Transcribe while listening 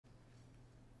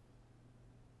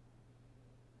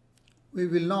We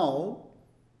will now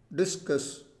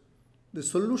discuss the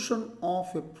solution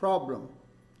of a problem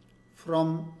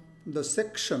from the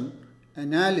section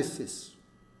analysis.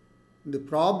 The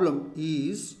problem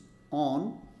is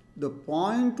on the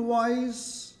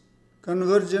pointwise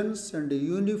convergence and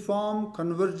uniform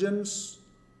convergence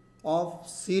of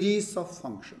series of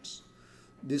functions.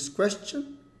 This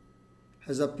question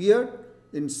has appeared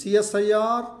in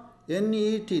CSIR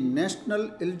NET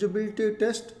National Eligibility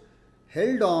Test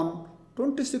held on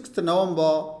 26th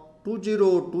November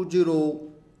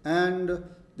 2020, and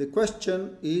the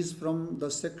question is from the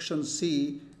section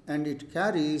C and it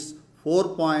carries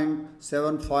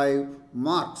 4.75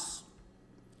 marks.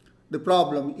 The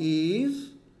problem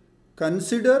is: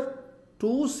 consider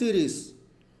two series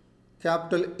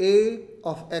capital A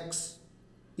of x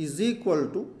is equal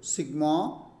to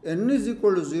sigma n is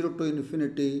equal to 0 to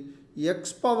infinity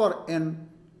x power n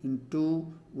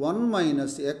into 1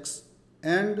 minus x,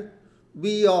 and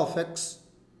b of x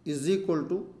is equal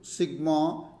to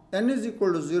sigma n is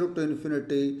equal to 0 to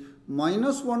infinity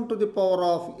minus 1 to the power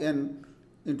of n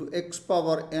into x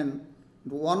power n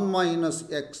into 1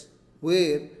 minus x,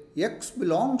 where x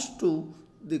belongs to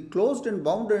the closed and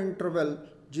bounded interval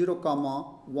 0,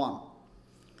 1.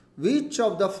 Which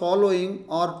of the following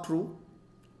are true?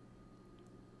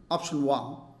 Option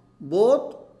 1.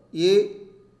 Both a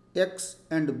x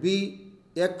and b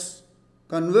x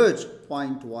converge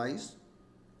pointwise.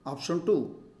 Option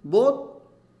 2. Both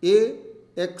a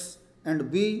x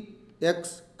and b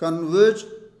x converge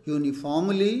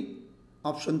uniformly.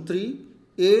 Option 3.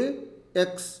 A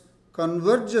x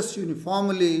converges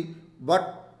uniformly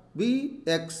but b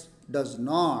x does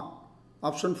not.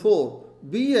 Option 4.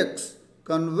 B x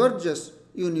converges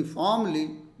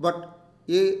uniformly but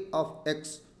a of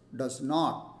x does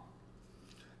not.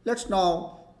 Let's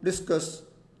now discuss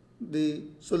the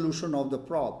solution of the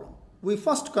problem. We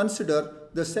first consider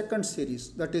the second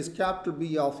series, that is capital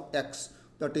B of x,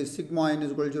 that is sigma n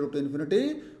is equal to 0 to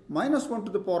infinity minus 1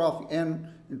 to the power of n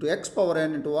into x power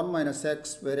n into 1 minus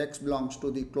x, where x belongs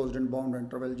to the closed and bounded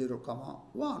interval 0,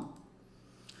 1.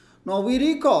 Now we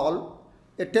recall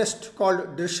a test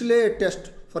called Dislay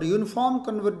test for uniform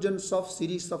convergence of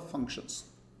series of functions.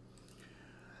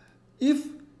 If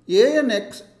a n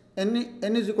x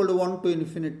n is equal to 1 to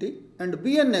infinity and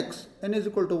b n x n is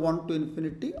equal to 1 to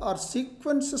infinity are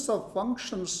sequences of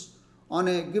functions on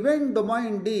a given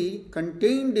domain D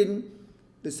contained in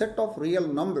the set of real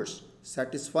numbers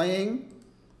satisfying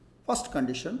first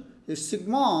condition is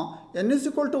sigma n is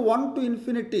equal to 1 to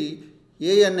infinity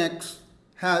a n x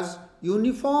has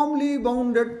uniformly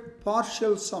bounded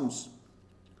partial sums.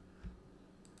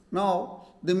 Now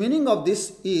the meaning of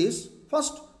this is,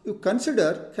 first you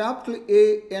consider capital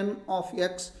A n of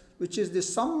x, which is the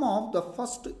sum of the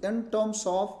first n terms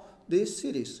of this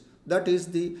series, that is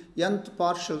the nth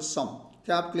partial sum.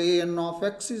 Capital A n of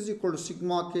x is equal to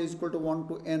sigma k is equal to 1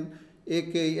 to n a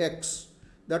k x,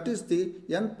 that is the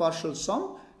nth partial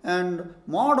sum, and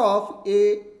mod of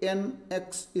a n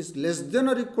x is less than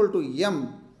or equal to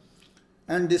m,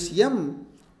 and this m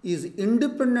is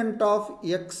independent of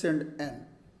x and n,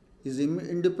 is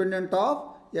independent of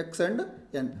x and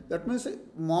n. That means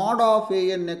mod of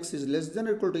a n x is less than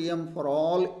or equal to m for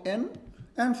all n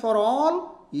and for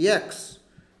all x.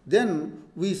 Then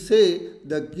we say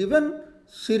the given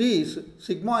series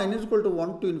sigma n is equal to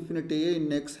 1 to infinity a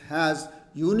n x has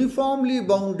uniformly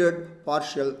bounded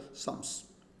partial sums.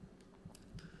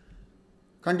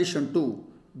 Condition 2.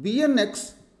 b n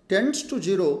x tends to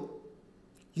 0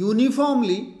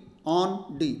 uniformly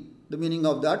on D. The meaning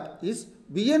of that is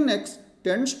b n x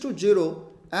tends to 0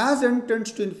 as n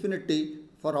tends to infinity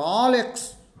for all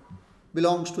x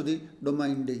belongs to the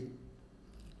domain D.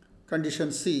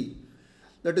 Condition C.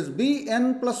 That is b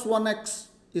n plus 1x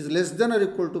is less than or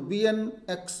equal to b n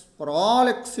x for all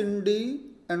x in D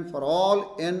and for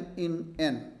all n in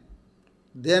n.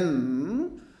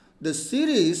 Then the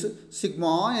series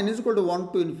sigma n is equal to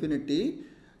 1 to infinity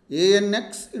a n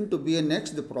x into b n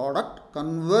x, the product,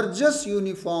 converges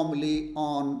uniformly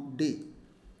on D.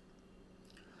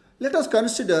 Let us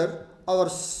consider our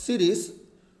series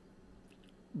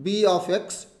b of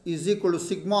x is equal to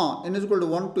sigma n is equal to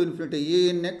 1 to infinity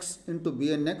a n x into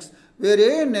b n x, where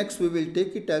a n x we will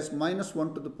take it as minus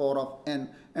 1 to the power of n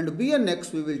and b n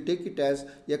x we will take it as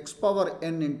x power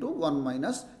n into 1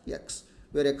 minus x,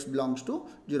 where x belongs to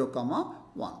 0,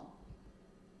 1.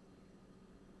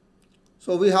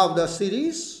 So we have the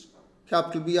series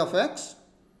capital B of x,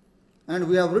 and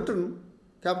we have written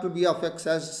capital B of x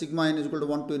as sigma n is equal to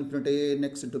 1 to infinity a n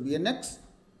x into b n x,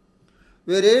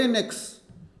 where a n x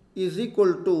is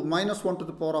equal to minus 1 to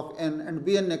the power of n and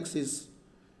b n x is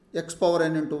x power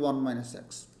n into 1 minus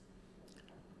x.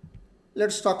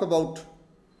 let's talk about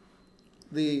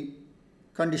the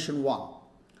condition 1.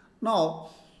 Now,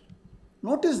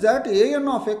 notice that an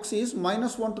of x is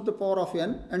minus 1 to the power of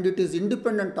n and it is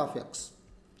independent of x.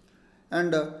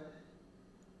 And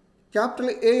capital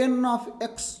An of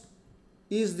x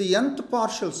is the nth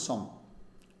partial sum.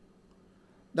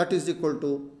 That is equal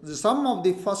to the sum of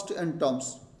the first n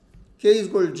terms. K is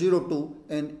equal to 0 to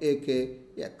n a k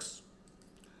x.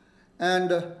 And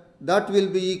that will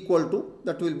be equal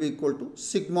to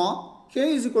sigma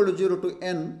k is equal to 0 to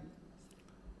n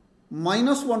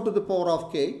minus 1 to the power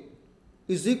of k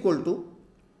is equal to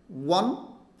 1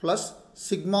 plus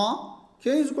sigma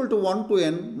k is equal to 1 to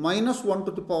n minus 1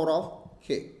 to the power of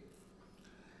k.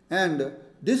 And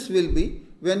this will be,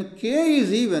 when k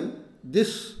is even,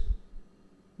 this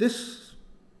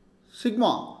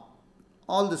sigma,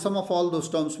 all the sum of all those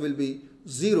terms will be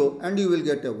 0 and you will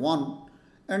get a 1.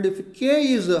 And if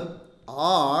k is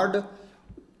odd,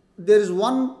 there is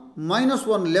 1 minus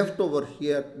 1 left over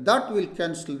here, that will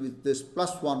cancel with this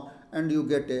plus 1 and you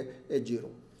get a 0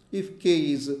 if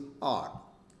k is odd.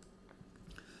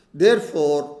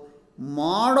 Therefore,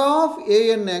 mod of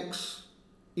anx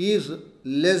is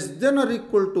less than or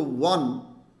equal to 1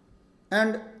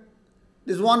 and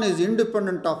this 1 is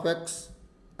independent of x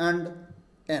and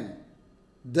n.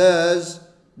 Thus,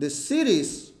 the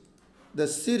series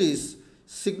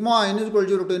sigma n is equal to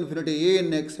 0 to infinity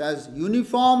anx has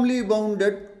uniformly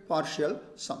bounded partial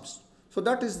sums. So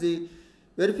that is the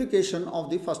verification of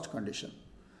the first condition.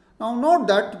 Now note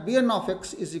that Bn of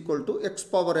x is equal to x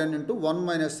power n into 1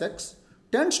 minus x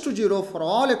tends to 0 for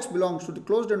all x belongs to the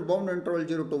closed and bounded interval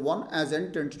 0 to 1 as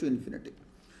n tends to infinity.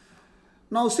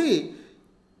 Now see,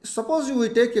 suppose we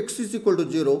take x is equal to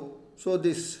 0, so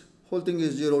this whole thing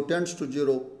is 0, tends to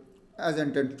 0 as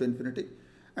n tends to infinity.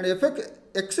 And if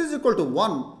x is equal to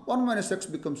 1, 1 minus x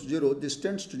becomes 0, this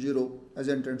tends to 0 as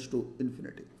n tends to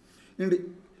infinity.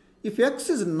 And if x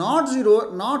is not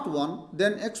 0, not 1,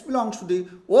 then x belongs to the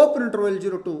open interval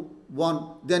 0 to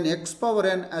 1, then x power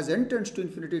n as n tends to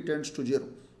infinity tends to 0.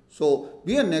 So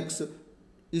Bnx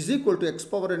is equal to x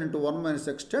power n into 1 minus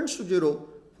x tends to 0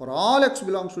 for all x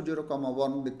belongs to 0,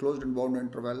 1, the closed and bounded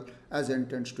interval as n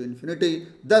tends to infinity.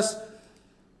 Thus,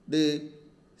 the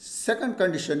second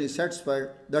condition is satisfied,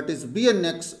 that is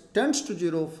Bnx tends to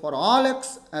 0 for all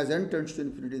x as n tends to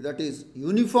infinity, that is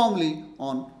uniformly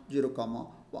on 0,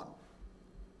 1.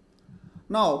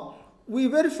 Now, we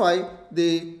verify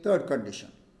the third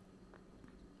condition.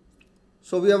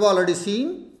 So, we have already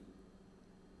seen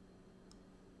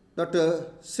that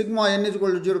sigma n is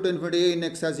equal to 0 to infinity a in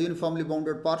x has uniformly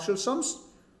bounded partial sums.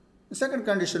 The second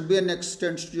condition, Bnx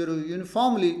tends to 0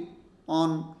 uniformly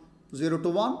on 0 to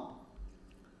 1.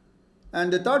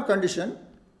 And the third condition,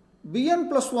 Bn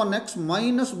plus 1x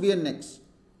minus Bnx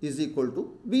is equal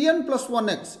to Bn plus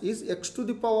 1x is x to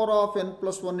the power of n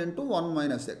plus 1 into 1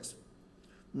 minus x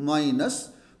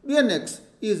minus Bnx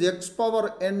is x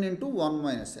power n into 1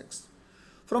 minus x.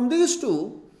 From these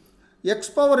two, x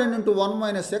power n into 1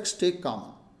 minus x take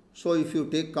common. So, if you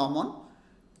take common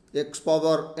x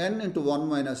power n into 1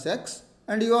 minus x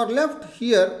and you are left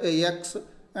here a x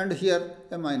and here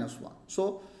a minus 1.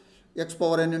 So, x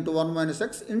power n into 1 minus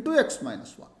x into x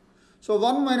minus 1. So,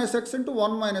 1 minus x into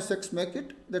 1 minus x make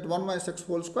it that 1 minus x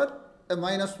whole square, a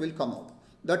minus will come out.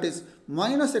 That is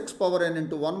minus x power n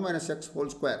into 1 minus x whole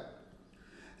square.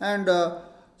 And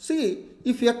see,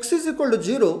 if x is equal to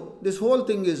 0, this whole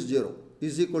thing is 0,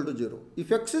 is equal to 0.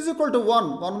 If x is equal to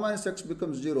 1, 1 minus x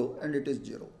becomes 0 and it is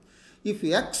 0. If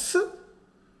x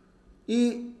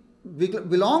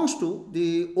belongs to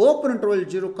the open interval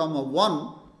 0,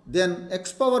 1, then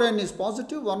x power n is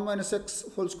positive, 1 minus x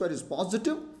whole square is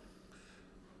positive,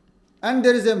 and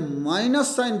there is a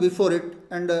minus sign before it,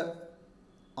 and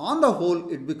on the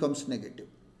whole it becomes negative.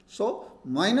 So,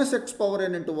 minus x power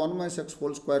n into 1 minus x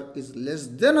whole square is less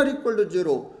than or equal to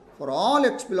 0 for all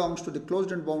x belongs to the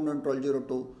closed and bounded interval 0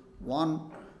 to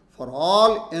 1 for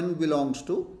all n belongs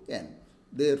to n.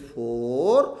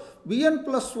 Therefore, Bn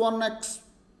plus 1x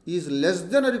is less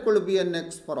than or equal to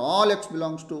Bnx for all x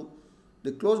belongs to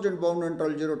the closed and bounded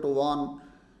interval 0 to 1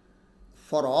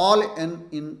 for all n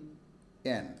in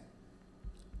n.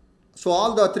 So,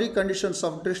 all the three conditions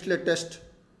of Dislay test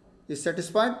is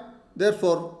satisfied.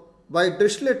 Therefore, by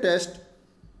Dislay test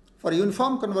for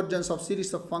uniform convergence of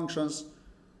series of functions,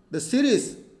 the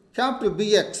series capital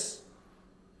Bx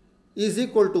is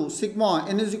equal to sigma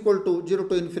n is equal to 0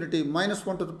 to infinity minus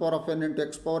 1 to the power of n into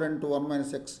x power n to 1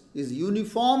 minus x is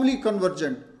uniformly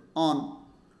convergent on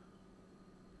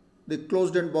the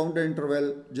closed and bounded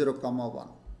interval 0, 1.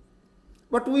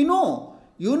 But we know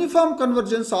uniform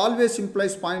convergence always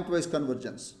implies pointwise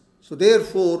convergence. So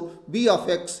therefore, B of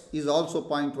x is also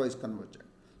pointwise convergent.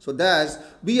 So thus,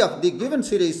 B of the given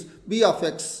series B of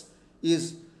x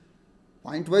is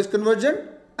pointwise convergent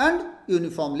and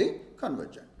uniformly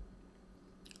convergent.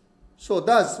 So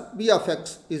thus, B of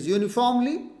x is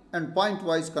uniformly and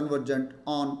pointwise convergent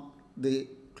on the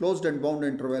closed and bound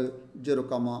interval 0,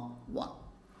 1.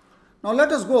 Now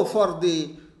let us go for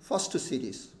the first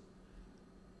series.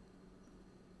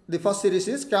 The first series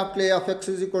is capital A of x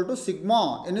is equal to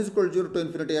sigma n is equal to 0 to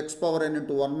infinity x power n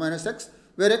into 1 minus x,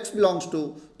 where x belongs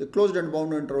to the closed and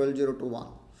bound interval 0 to 1.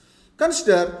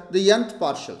 Consider the nth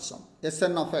partial sum,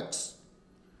 Sn of x.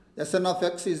 Sn of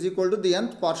x is equal to the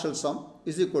nth partial sum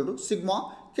is equal to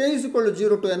sigma k is equal to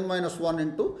 0 to n minus 1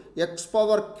 into x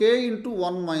power k into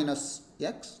 1 minus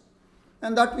x,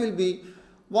 and that will be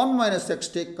 1 minus x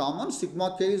take common,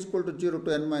 sigma k is equal to 0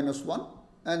 to n minus 1,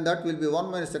 and that will be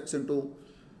 1 minus x into,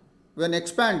 when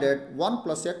expanded, 1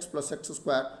 plus x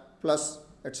square plus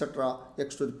etc.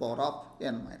 x to the power of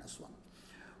n minus 1.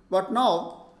 But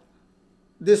now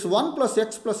this 1 plus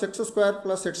x square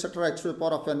plus etc. x to the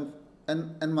power of n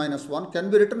minus 1 can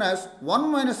be written as 1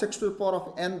 minus x to the power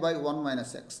of n by 1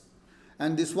 minus x.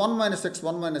 And this 1 minus x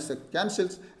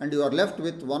cancels, and you are left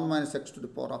with 1 minus x to the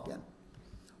power of n.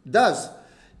 Thus,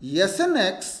 Sn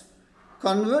x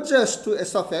converges to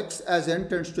S of x as n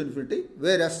tends to infinity,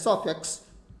 where S of x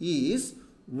is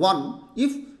 1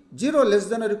 if 0 less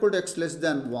than or equal to x less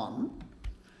than 1,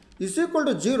 is equal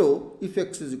to 0 if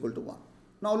x is equal to 1.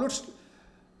 Now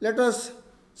let us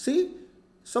see,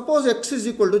 suppose x is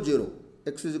equal to 0,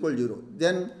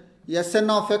 then Sn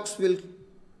of x will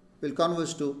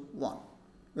converge to 1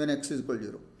 when x is equal to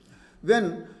 0.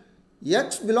 When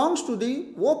x belongs to the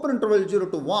open interval 0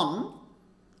 to 1,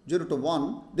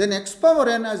 then x power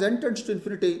n as n tends to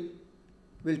infinity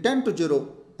will tend to 0,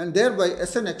 and thereby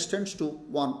Sn x tends to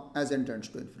 1 as n tends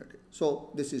to infinity. So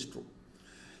this is true.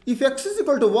 If x is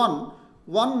equal to 1,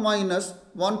 1 minus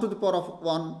 1 to the power of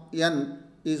 1 n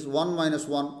is 1 minus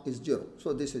 1 is 0.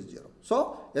 So this is 0.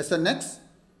 So Sn x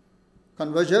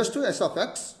converges to S of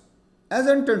x as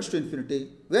n tends to infinity,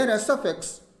 where S of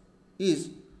x is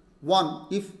 1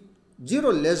 if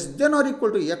 0 less than or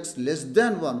equal to x less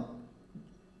than 1,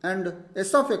 and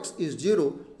S of x is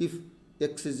 0 if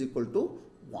x is equal to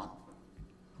 1.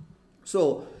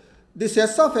 So this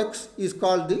S of x is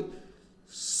called the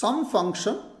sum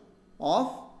function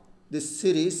of this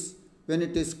series when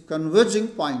it is converging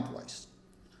pointwise.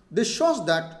 This shows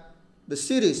that the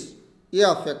series A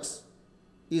of x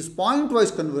is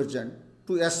pointwise convergent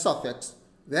to S of x,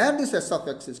 where this S of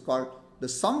x is called the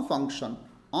sum function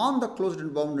on the closed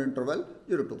and bound interval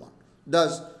 0 to 1.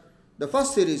 Thus, the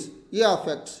first series A of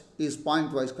x is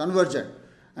pointwise convergent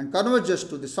and converges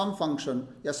to the sum function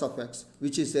S of x,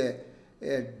 which is a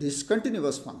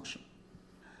discontinuous function.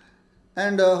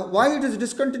 And why it is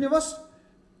discontinuous?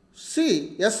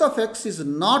 See, S of x is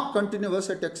not continuous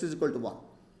at x is equal to 1.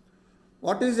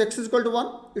 What is x is equal to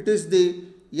 1? It is the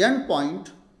end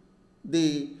point,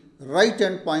 the right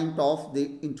end point of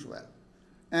the interval.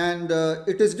 And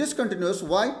it is discontinuous.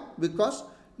 Why? Because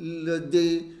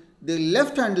the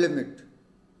left hand limit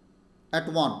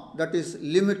at 1, that is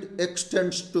limit x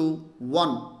tends to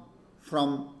 1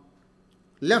 from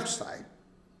left side,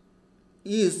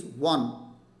 is 1,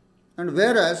 and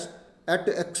whereas at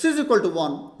x is equal to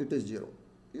 1 it is 0.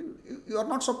 You are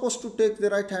not supposed to take the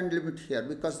right hand limit here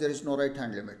because there is no right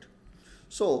hand limit.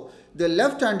 So the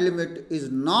left hand limit is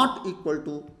not equal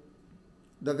to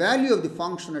the value of the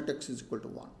function at x is equal to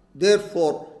 1.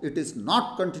 Therefore, it is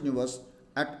not continuous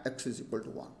at x is equal to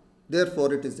 1.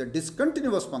 Therefore, it is a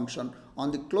discontinuous function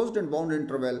on the closed and bound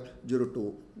interval 0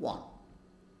 to 1.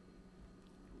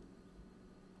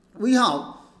 We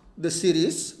have the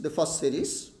series, the first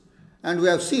series, and we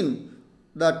have seen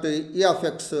that A of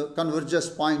x converges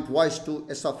pointwise to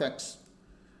S of x.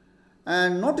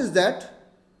 And notice that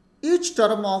each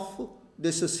term of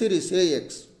this series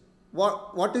Ax,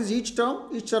 what is each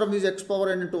term? Each term is x power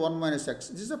n into 1 minus x.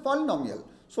 This is a polynomial.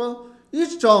 So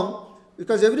each term,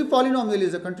 because every polynomial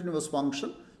is a continuous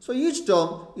function, so each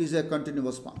term is a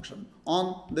continuous function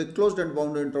on the closed and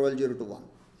bound interval 0 to 1.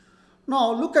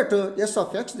 Now look at S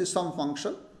of x, the sum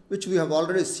function, which we have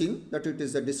already seen that it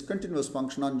is a discontinuous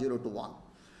function on 0 to 1.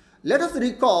 Let us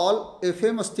recall a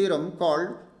famous theorem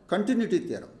called continuity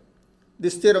theorem.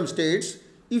 This theorem states,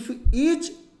 if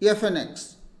each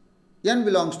fnx, n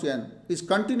belongs to n, is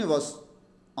continuous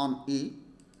on E,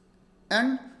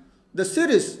 and the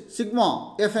series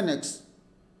sigma fnx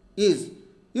is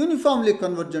uniformly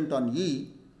convergent on E,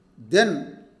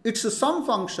 then its sum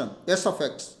function S of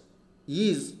x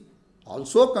is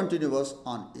also continuous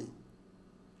on E.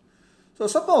 So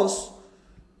suppose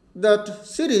that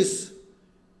series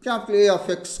capital A of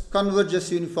x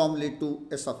converges uniformly to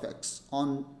S of x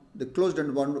on the closed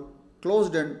and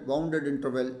bounded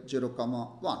interval 0,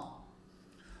 1.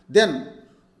 Then,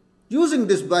 using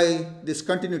this by this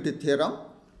continuity theorem,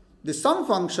 the sum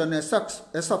function S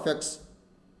of x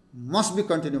must be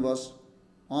continuous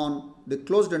on the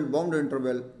closed and bounded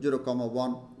interval 0,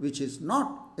 1, which is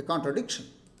not a contradiction.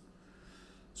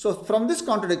 So, from this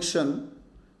contradiction,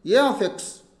 A of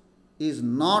x is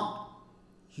not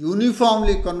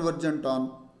uniformly convergent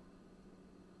on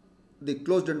the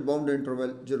closed and bounded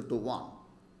interval 0 to 1.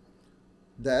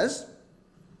 Thus,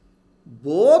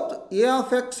 both A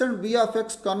of x and B of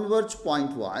x converge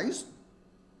pointwise,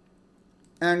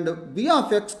 and B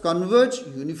of x converge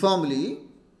uniformly,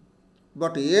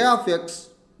 but A of x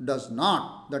does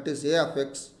not. That is, A of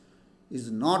x is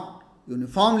not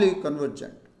uniformly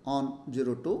convergent on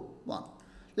 0 to 1.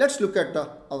 Let's look at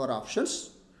our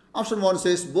options. Option 1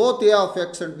 says both A of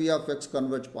x and B of x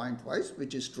converge pointwise,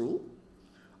 which is true.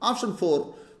 Option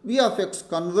 4, B of x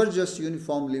converges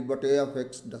uniformly, but A of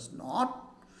x does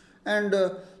not. And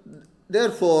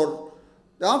therefore,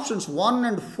 the options 1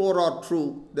 and 4 are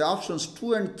true. The options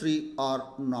 2 and 3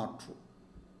 are not true.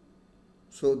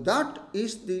 So that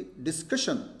is the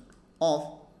discussion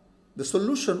of the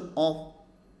solution of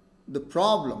the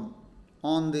problem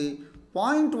on the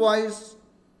pointwise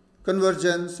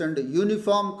convergence and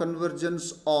uniform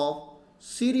convergence of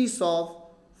series of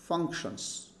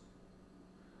functions.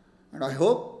 And I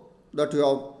hope that you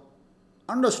have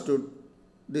understood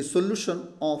the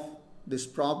solution of this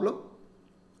problem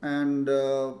and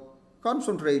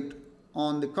concentrate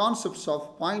on the concepts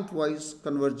of pointwise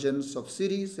convergence of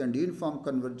series and uniform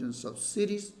convergence of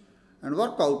series and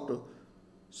work out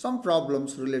some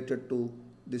problems related to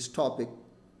this topic.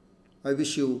 I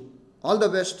wish you all the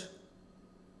best.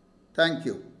 Thank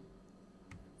you.